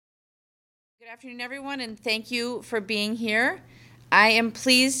Good afternoon, everyone, and thank you for being here. I am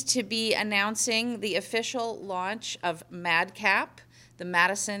pleased to be announcing the official launch of MadCAP, the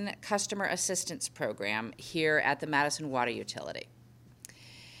Madison Customer Assistance Program, here at the Madison Water Utility.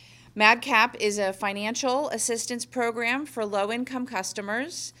 MadCAP is a financial assistance program for low-income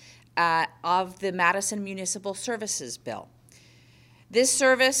customers of the Madison Municipal Services Bill. This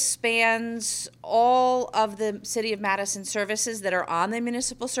service spans all of the City of Madison services that are on the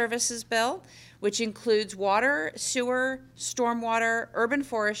Municipal Services Bill, which includes water, sewer, stormwater, urban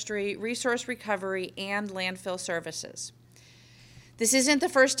forestry, resource recovery, and landfill services. This isn't the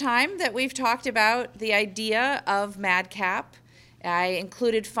first time that we've talked about the idea of MadCAP. I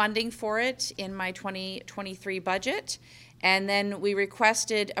included funding for it in my 2023 budget, and then we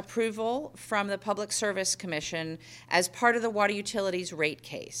requested approval from the Public Service Commission as part of the water utilities rate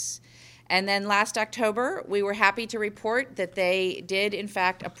case. And then last October, we were happy to report that they did, in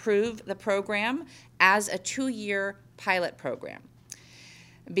fact, approve the program as a 2-year pilot program.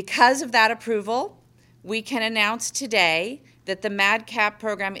 Because of that approval, we can announce today that the MadCAP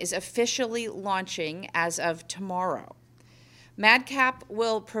program is officially launching as of tomorrow. MadCAP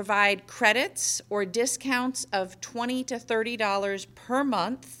will provide credits or discounts of $20 to $30 per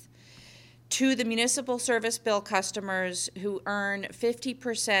month to the municipal service bill customers who earn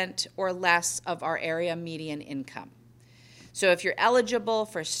 50% or less of our area median income. So if you're eligible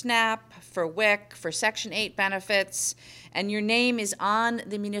for SNAP, for WIC, for Section 8 benefits, and your name is on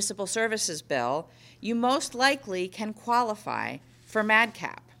the municipal services bill, you most likely can qualify for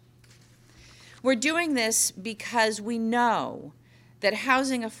MadCAP. We're doing this because we know that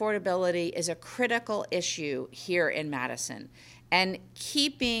housing affordability is a critical issue here in Madison, and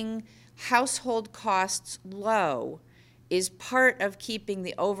keeping household costs low is part of keeping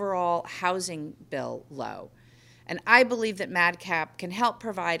the overall housing bill low. And I believe that MadCAP can help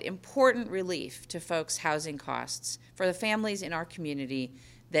provide important relief to folks' housing costs for the families in our community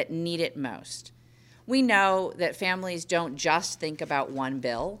that need it most. We know that families don't just think about one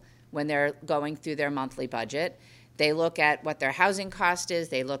bill when they're going through their monthly budget. They look at what their housing cost is,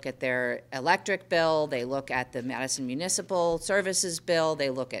 they look at their electric bill, they look at the Madison Municipal Services bill, they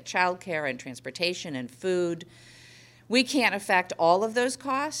look at childcare and transportation and food. We can't affect all of those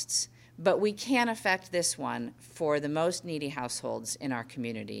costs, but we can affect this one for the most needy households in our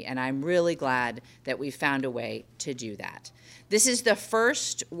community, and I'm really glad that we found a way to do that. This is the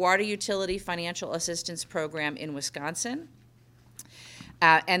first water utility financial assistance program in Wisconsin.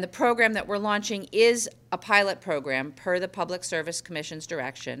 And the program that we're launching is a pilot program per the Public Service Commission's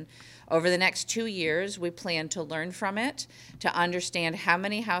direction. Over the next 2 years, we plan to learn from it, to understand how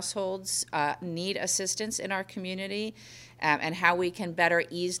many households need assistance in our community, and how we can better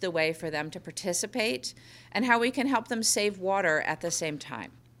ease the way for them to participate, and how we can help them save water at the same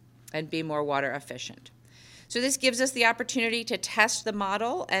time and be more water efficient. So this gives us the opportunity to test the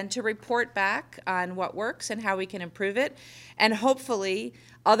model and to report back on what works and how we can improve it. And hopefully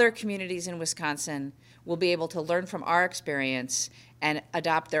other communities in Wisconsin will be able to learn from our experience and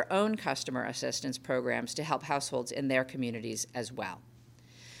adopt their own customer assistance programs to help households in their communities as well.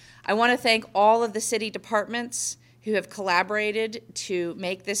 I want to thank all of the city departments who have collaborated to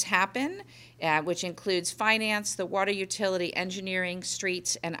make this happen, which includes finance, the water utility, engineering,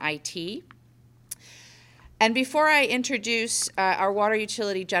 streets, and IT. And before I introduce our water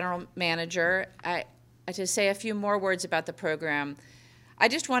utility general manager, to say a few more words about the program, I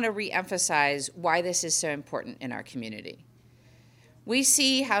just want to reemphasize why this is so important in our community. We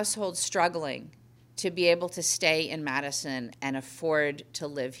see households struggling to be able to stay in Madison and afford to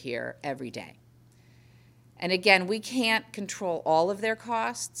live here every day. And again, we can't control all of their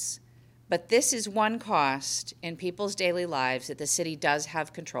costs, but this is one cost in people's daily lives that the city does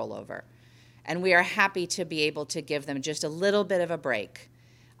have control over. And we are happy to be able to give them just a little bit of a break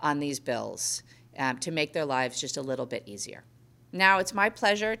on these bills to make their lives just a little bit easier. Now it's my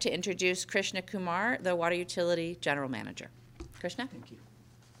pleasure to introduce Krishna Kumar, the Water Utility General Manager. Krishna? Thank you.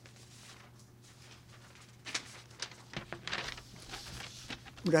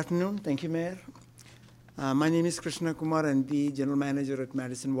 Good afternoon. Thank you, Mayor. My name is Krishna Kumar. I'm the General Manager at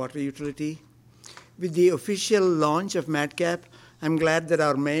Madison Water Utility. With the official launch of MadCAP, I'm glad that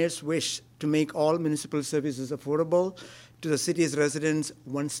our mayor's wish to make all municipal services affordable to the city's residents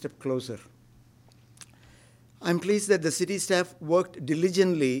one step closer. I'm pleased that the city staff worked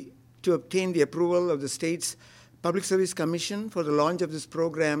diligently to obtain the approval of the state's Public Service Commission for the launch of this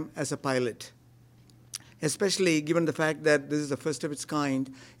program as a pilot, especially given the fact that this is the first of its kind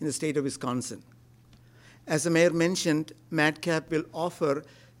in the state of Wisconsin. As the mayor mentioned, MadCAP will offer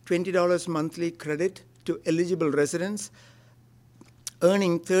 $20 monthly credit to eligible residents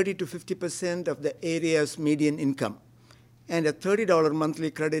earning 30 to 50% of the area's median income, and a $30 monthly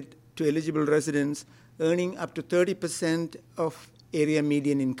credit to eligible residents earning up to 30% of area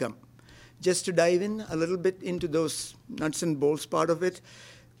median income. Just to dive in a little bit into those nuts and bolts part of it,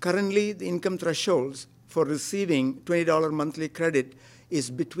 currently the income thresholds for receiving $20 monthly credit is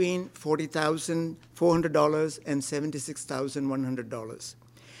between $40,400 and $76,100.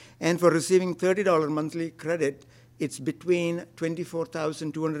 And for receiving $30 monthly credit, it's between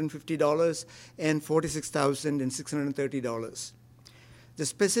 $24,250 and $46,630. The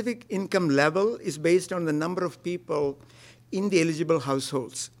specific income level is based on the number of people in the eligible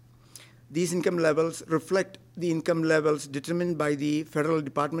households. These income levels reflect the income levels determined by the Federal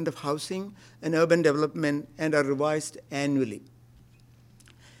Department of Housing and Urban Development and are revised annually.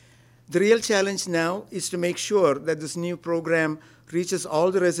 The real challenge now is to make sure that this new program reaches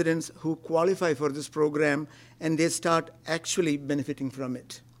all the residents who qualify for this program and they start actually benefiting from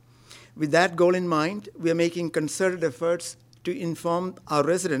it. With that goal in mind, we are making concerted efforts to inform our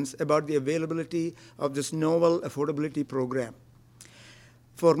residents about the availability of this novel affordability program.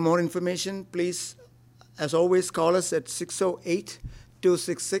 For more information, please, as always, call us at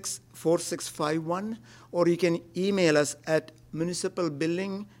 608-266-4651, or you can email us at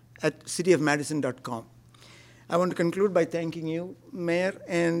municipalbilling@cityofmadison.com. I want to conclude by thanking you, Mayor,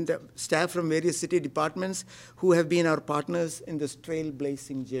 and staff from various city departments who have been our partners in this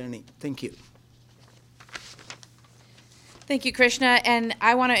trailblazing journey. Thank you. Thank you, Krishna. And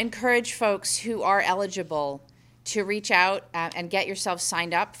I want to encourage folks who are eligible to reach out and get yourself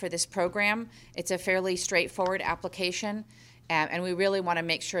signed up for this program. It's a fairly straightforward application, and we really want to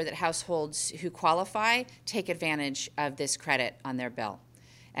make sure that households who qualify take advantage of this credit on their bill.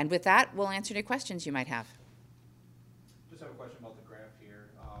 And with that, we'll answer any questions you might have. Just have a question about the graph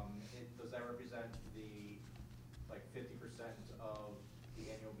here. Does that represent the 50% of the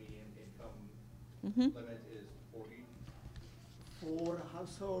annual median income limit is 40? For a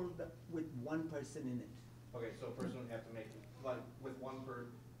household with one person in it. Okay, so a person would have to make, with one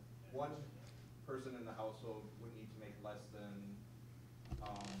person in the household would need to make less than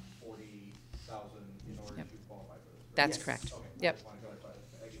 40,000 in order to qualify for this. Right? That's Yes. correct. Okay. Yep. I just want to clarify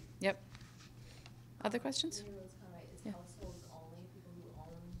that. Thank you. Yep. Other questions? Is households only people who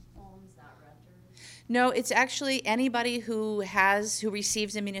own homes, not renters? No, it's actually anybody who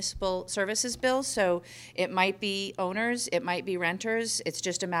receives a municipal services bill. So it might be owners, it might be renters. It's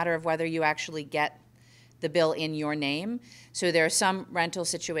just a matter of whether you actually get the bill in your name. So there are some rental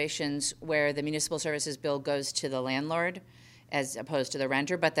situations where the municipal services bill goes to the landlord as opposed to the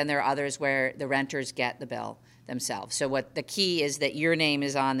renter, but then there are others where the renters get the bill themselves. So what the key is that your name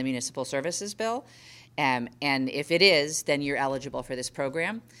is on the municipal services bill, and if it is, then you're eligible for this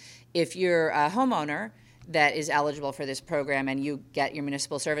program. If you're a homeowner that is eligible for this program and you get your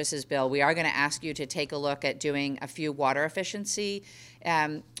municipal services bill, we are going to ask you to take a look at doing a few water efficiency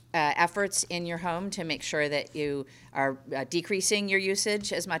efforts in your home to make sure that you are decreasing your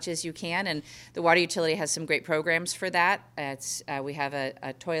usage as much as you can. And the water utility has some great programs for that. We have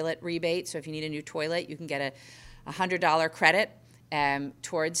a toilet rebate, so if you need a new toilet, you can get a $100 credit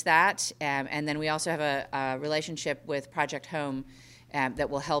towards that. And then we also have a relationship with Project Home that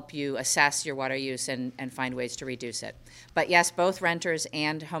will help you assess your water use and find ways to reduce it. But yes, both renters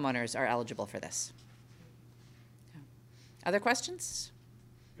and homeowners are eligible for this. Other questions?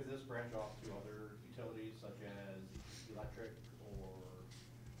 Does this branch off to other utilities such as electric or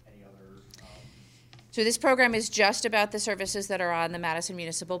any other? So this program is just about the services that are on the Madison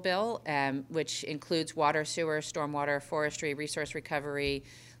Municipal Bill, which includes water, sewer, stormwater, forestry, resource recovery,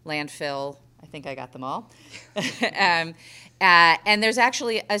 landfill. I think I got them all. And there's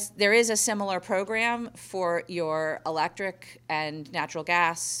actually there is a similar program for your electric and natural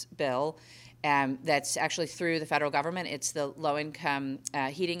gas bill. That's actually through the federal government. It's the low-income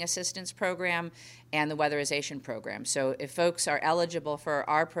heating assistance program and the weatherization program. So if folks are eligible for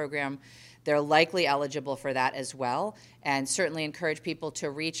our program, they're likely eligible for that as well, and certainly encourage people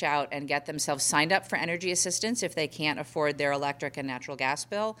to reach out and get themselves signed up for energy assistance if they can't afford their electric and natural gas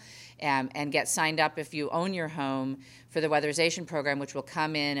bill, and get signed up if you own your home for the weatherization program, which will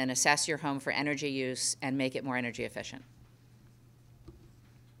come in and assess your home for energy use and make it more energy efficient.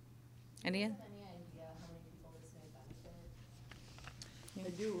 Any? Any idea how many people this may benefit? I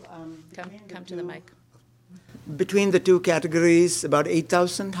do. Come to the mic. Between the two categories, about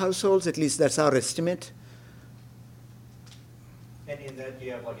 8,000 households, at least that's our estimate. And in that, do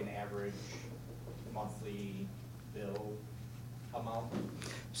you have like an average monthly bill amount?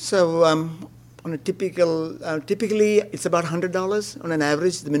 So on a typically it's about $100 on an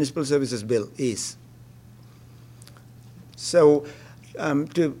average, the municipal services bill is. So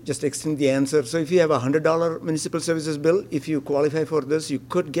To just extend the answer, so if you have a $100 municipal services bill, if you qualify for this, you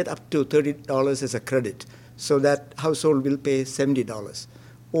could get up to $30 as a credit. So that household will pay $70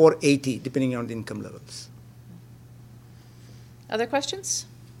 or $80, depending on the income levels. Other questions?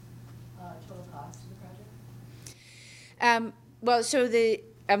 Total cost of the project? Well, so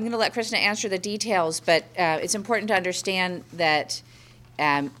I'm going to let Krishna answer the details, but it's important to understand that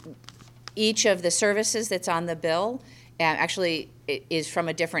each of the services that's on the bill actually is from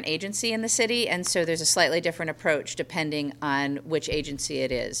a different agency in the city, and so there's a slightly different approach depending on which agency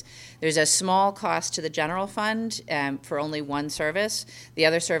it is. There's a small cost to the general fund for only one service. The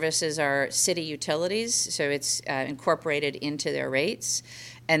other services are city utilities, so it's incorporated into their rates.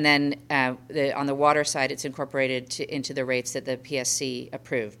 And then on the water side, it's incorporated into the rates that the PSC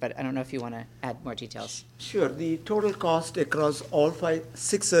approved. But I don't know if you want to add more details. Sure. The total cost across all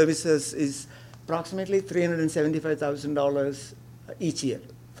 6 services is approximately $375,000 each year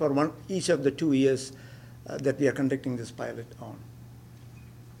for each of the 2 years that we are conducting this pilot on.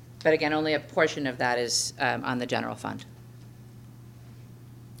 But again, only a portion of that is on the general fund.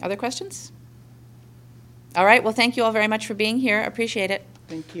 Other questions? All right. Well, thank you all very much for being here. Appreciate it.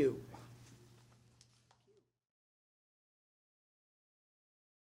 Thank you.